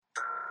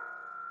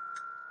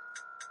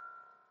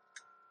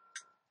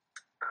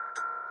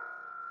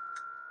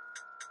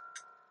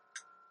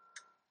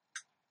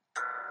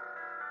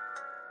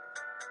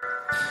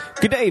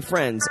Good day,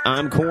 friends.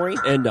 I'm Corey.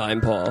 And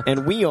I'm Paul.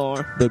 And we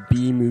are the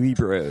B-Movie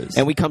Bros.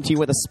 And we come to you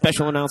with a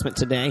special announcement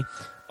today.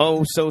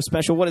 Oh, so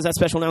special. What is that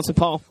special announcement,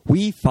 Paul?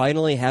 We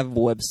finally have a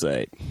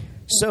website.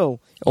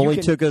 So, Only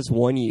took us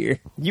 1 year.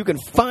 You can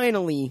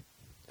finally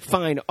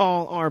find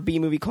all our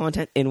B-Movie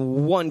content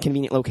in one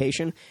convenient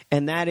location,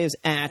 and that is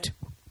at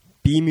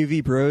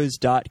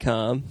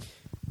bmoviebros.com.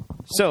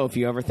 So, if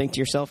you ever think to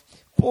yourself,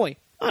 boy,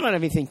 I don't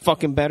have anything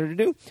fucking better to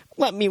do,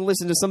 let me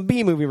listen to some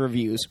B-Movie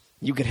reviews.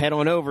 You could head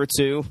on over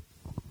to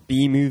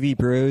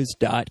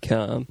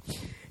bmoviebros.com.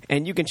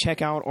 And you can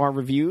check out our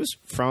reviews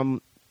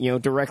from,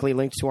 directly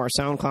linked to our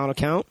SoundCloud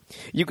account.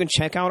 You can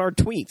check out our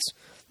tweets.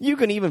 You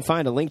can even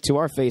find a link to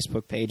our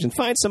Facebook page and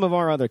find some of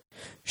our other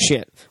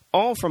shit.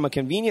 All from a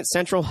convenient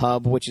central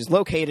hub, which is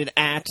located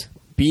at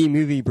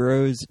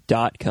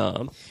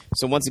bmoviebros.com.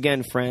 So once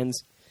again,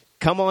 friends,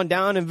 come on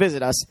down and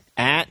visit us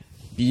at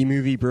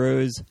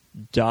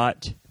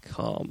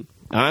bmoviebros.com.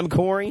 I'm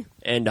Corey.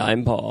 And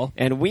I'm Paul.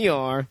 And we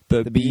are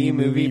the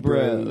B-Movie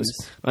Bros.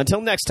 Until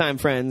next time,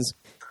 friends,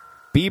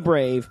 be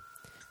brave,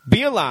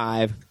 be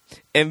alive,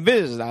 and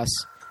visit us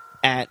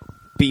at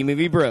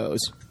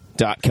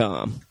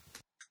bmoviebros.com.